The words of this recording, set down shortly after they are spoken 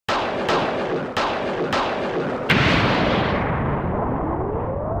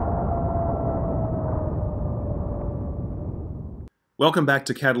Welcome back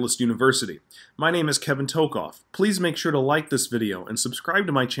to Catalyst University. My name is Kevin Tokoph. Please make sure to like this video and subscribe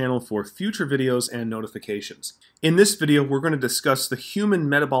to my channel for future videos and notifications. In this video, we're going to discuss the human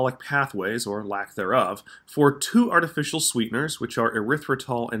metabolic pathways, or lack thereof, for two artificial sweeteners, which are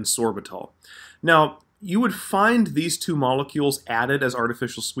erythritol and sorbitol. Now, you would find these two molecules added as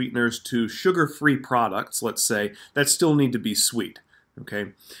artificial sweeteners to sugar-free products, let's say, that still need to be sweet.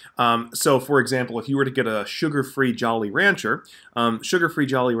 Okay, so for example, if you were to get a sugar-free Jolly Rancher, sugar-free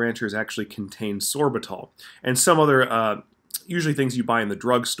Jolly Ranchers actually contain sorbitol, and some other, usually things you buy in the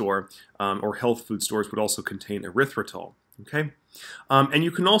drugstore or health food stores would also contain erythritol. Okay, and you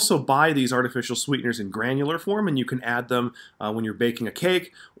can also buy these artificial sweeteners in granular form, and you can add them when you're baking a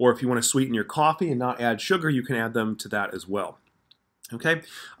cake, or if you want to sweeten your coffee and not add sugar, you can add them to that as well. Okay,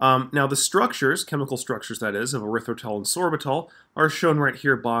 now the structures, chemical structures that is, of erythritol and sorbitol are shown right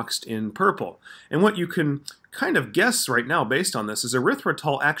here boxed in purple. And what you can kind of guess right now based on this is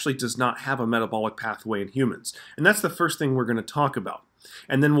erythritol actually does not have a metabolic pathway in humans. And that's the first thing we're going to talk about.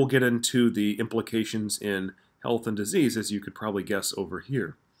 And then we'll get into the implications in health and disease, as you could probably guess over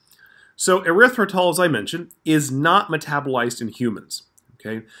here. So erythritol, as I mentioned, is not metabolized in humans.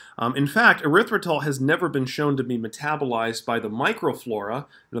 Okay. In fact, erythritol has never been shown to be metabolized by the microflora,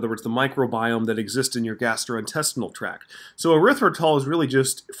 in other words, the microbiome that exists in your gastrointestinal tract. So erythritol is really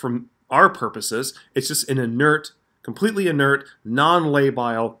just, from our purposes, it's just an inert, completely inert,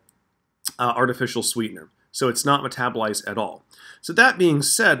 non-labile artificial sweetener. So it's not metabolized at all. So that being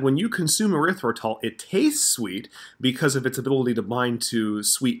said, when you consume erythritol, it tastes sweet because of its ability to bind to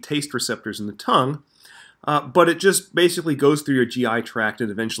sweet taste receptors in the tongue. But it just basically goes through your GI tract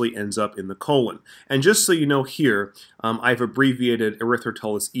and eventually ends up in the colon. And just so you know here, I've abbreviated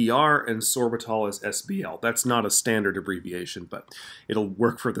erythritol as ER and sorbitol as SBL. That's not a standard abbreviation, but it'll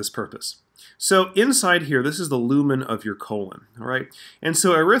work for this purpose. So inside here, this is the lumen of your colon, all right? And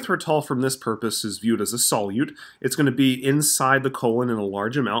so erythritol from this purpose is viewed as a solute. It's going to be inside the colon in a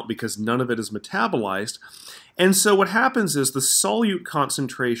large amount because none of it is metabolized. And so what happens is the solute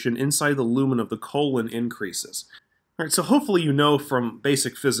concentration inside the lumen of the colon increases. All right, so hopefully you know from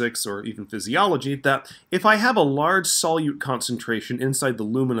basic physics or even physiology that if I have a large solute concentration inside the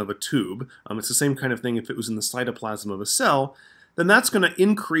lumen of a tube, it's the same kind of thing if it was in the cytoplasm of a cell, then that's going to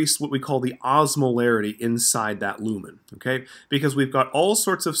increase what we call the osmolarity inside that lumen, okay? Because we've got all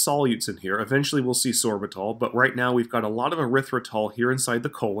sorts of solutes in here. Eventually we'll see sorbitol, but right now we've got a lot of erythritol here inside the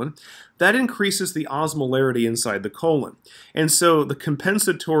colon. That increases the osmolarity inside the colon. And so the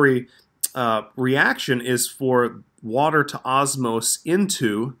compensatory reaction is for water to osmose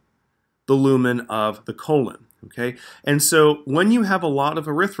into the lumen of the colon. Okay, and so when you have a lot of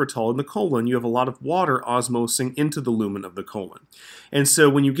erythritol in the colon, you have a lot of water osmosing into the lumen of the colon. And so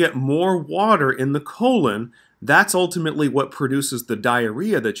when you get more water in the colon, that's ultimately what produces the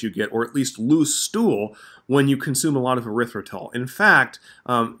diarrhea that you get, or at least loose stool, when you consume a lot of erythritol. In fact,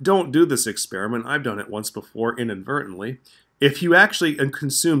 don't do this experiment. I've done it once before inadvertently. If you actually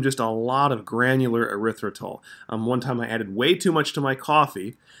consume just a lot of granular erythritol, one time I added way too much to my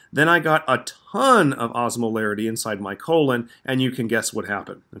coffee, then I got a ton of osmolarity inside my colon, and you can guess what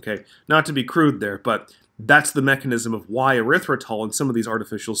happened. Okay, not to be crude there, but that's the mechanism of why erythritol and some of these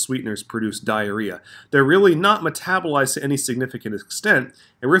artificial sweeteners produce diarrhea. They're really not metabolized to any significant extent.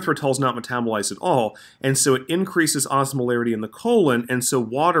 Erythritol is not metabolized at all, and so it increases osmolarity in the colon, and so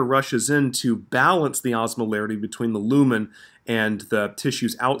water rushes in to balance the osmolarity between the lumen and the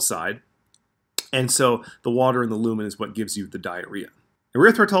tissues outside, and so the water in the lumen is what gives you the diarrhea.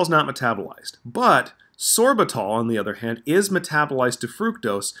 Erythritol is not metabolized, but sorbitol, on the other hand, is metabolized to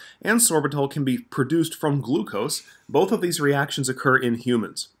fructose, and sorbitol can be produced from glucose. Both of these reactions occur in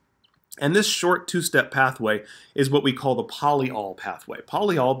humans. And this short two-step pathway is what we call the polyol pathway.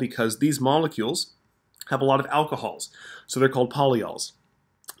 Polyol because these molecules have a lot of alcohols, so they're called polyols.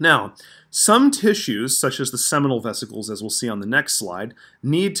 Now, some tissues, such as the seminal vesicles, as we'll see on the next slide,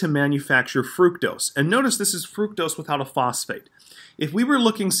 need to manufacture fructose. And notice this is fructose without a phosphate. If we were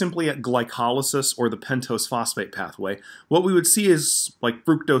looking simply at glycolysis or the pentose phosphate pathway, what we would see is like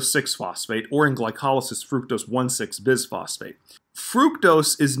fructose 6-phosphate, or in glycolysis, fructose 1,6-bisphosphate.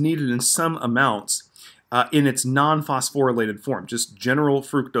 Fructose is needed in some amounts in its non-phosphorylated form, just general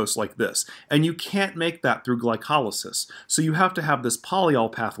fructose like this. And you can't make that through glycolysis. So you have to have this polyol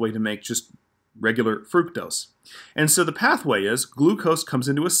pathway to make just regular fructose. And so the pathway is glucose comes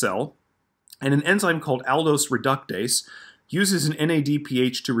into a cell, and an enzyme called aldose reductase uses an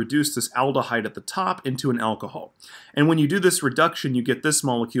NADPH to reduce this aldehyde at the top into an alcohol. And when you do this reduction, you get this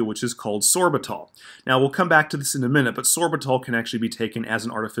molecule, which is called sorbitol. Now, we'll come back to this in a minute, but sorbitol can actually be taken as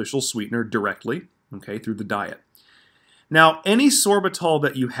an artificial sweetener directly, okay, through the diet. Now, any sorbitol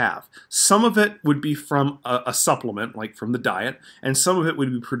that you have, some of it would be from a supplement, like from the diet, and some of it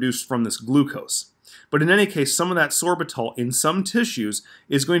would be produced from this glucose. But in any case, some of that sorbitol in some tissues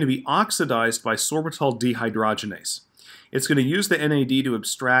is going to be oxidized by sorbitol dehydrogenase. It's going to use the NAD to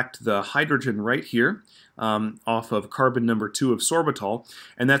abstract the hydrogen right here off of carbon number 2 of sorbitol,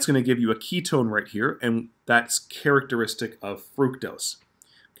 and that's going to give you a ketone right here, and that's characteristic of fructose.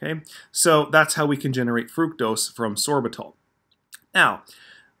 Okay, so that's how we can generate fructose from sorbitol. Now,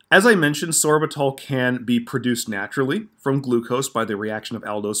 as I mentioned, sorbitol can be produced naturally from glucose by the reaction of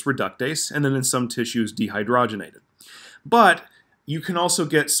aldose reductase, and then in some tissues dehydrogenated. But you can also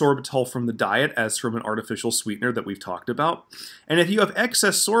get sorbitol from the diet as from an artificial sweetener that we've talked about. And if you have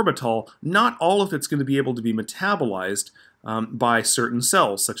excess sorbitol, not all of it's going to be able to be metabolized by certain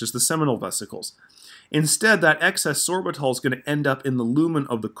cells, such as the seminal vesicles. Instead, that excess sorbitol is going to end up in the lumen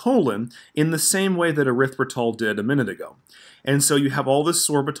of the colon in the same way that erythritol did a minute ago. And so you have all this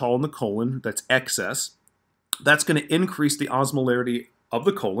sorbitol in the colon that's excess. That's going to increase the osmolarity of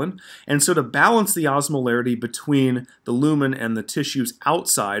the colon. And so to balance the osmolarity between the lumen and the tissues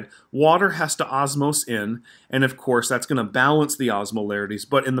outside, water has to osmose in. And of course, that's going to balance the osmolarities.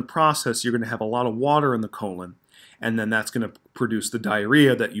 But in the process, you're going to have a lot of water in the colon. And then that's going to produce the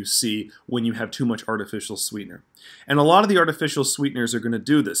diarrhea that you see when you have too much artificial sweetener. And a lot of the artificial sweeteners are going to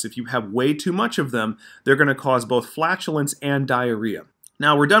do this. If you have way too much of them, they're going to cause both flatulence and diarrhea.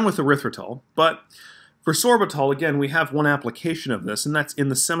 Now, we're done with erythritol, but for sorbitol, again, we have one application of this, and that's in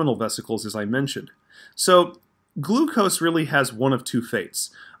the seminal vesicles, as I mentioned. So glucose really has one of two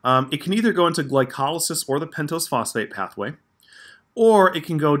fates. It can either go into glycolysis or the pentose phosphate pathway, or it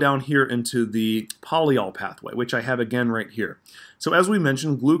can go down here into the polyol pathway, which I have again right here. So as we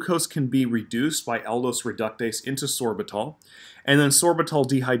mentioned, glucose can be reduced by aldose reductase into sorbitol, and then sorbitol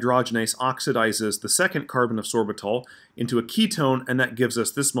dehydrogenase oxidizes the second carbon of sorbitol into a ketone, and that gives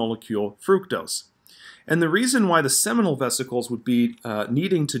us this molecule, fructose. And the reason why the seminal vesicles would be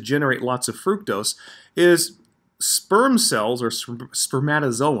needing to generate lots of fructose is sperm cells, or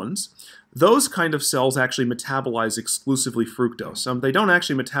spermatozoans, those kind of cells actually metabolize exclusively fructose. They don't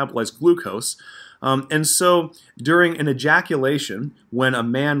actually metabolize glucose. And so during an ejaculation, when a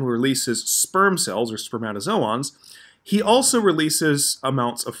man releases sperm cells, or spermatozoans, he also releases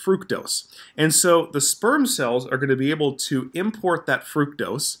amounts of fructose. And so the sperm cells are going to be able to import that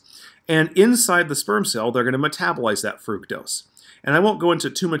fructose, and inside the sperm cell, they're going to metabolize that fructose. And I won't go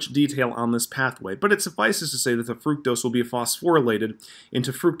into too much detail on this pathway, but it suffices to say that the fructose will be phosphorylated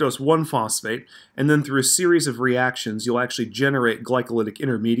into fructose 1-phosphate, and then through a series of reactions, you'll actually generate glycolytic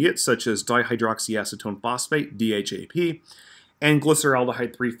intermediates such as dihydroxyacetone phosphate, DHAP, and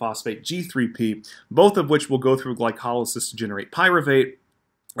glyceraldehyde 3-phosphate, G3P, both of which will go through glycolysis to generate pyruvate,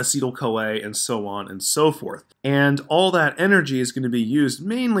 acetyl-CoA, and so on and so forth. And all that energy is going to be used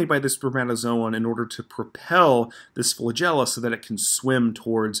mainly by the spermatozoon in order to propel this flagella so that it can swim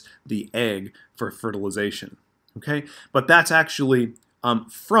towards the egg for fertilization. Okay? But that's actually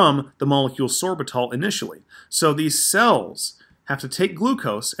from the molecule sorbitol initially. So these cells have to take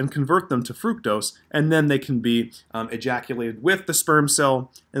glucose and convert them to fructose, and then they can be ejaculated with the sperm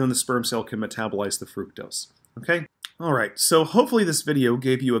cell, and then the sperm cell can metabolize the fructose. Okay? Alright, so hopefully this video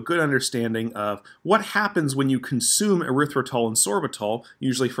gave you a good understanding of what happens when you consume erythritol and sorbitol,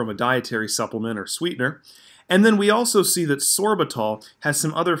 usually from a dietary supplement or sweetener. And then we also see that sorbitol has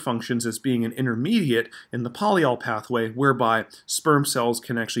some other functions as being an intermediate in the polyol pathway, whereby sperm cells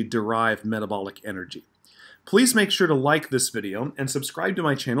can actually derive metabolic energy. Please make sure to like this video and subscribe to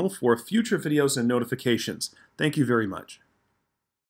my channel for future videos and notifications. Thank you very much.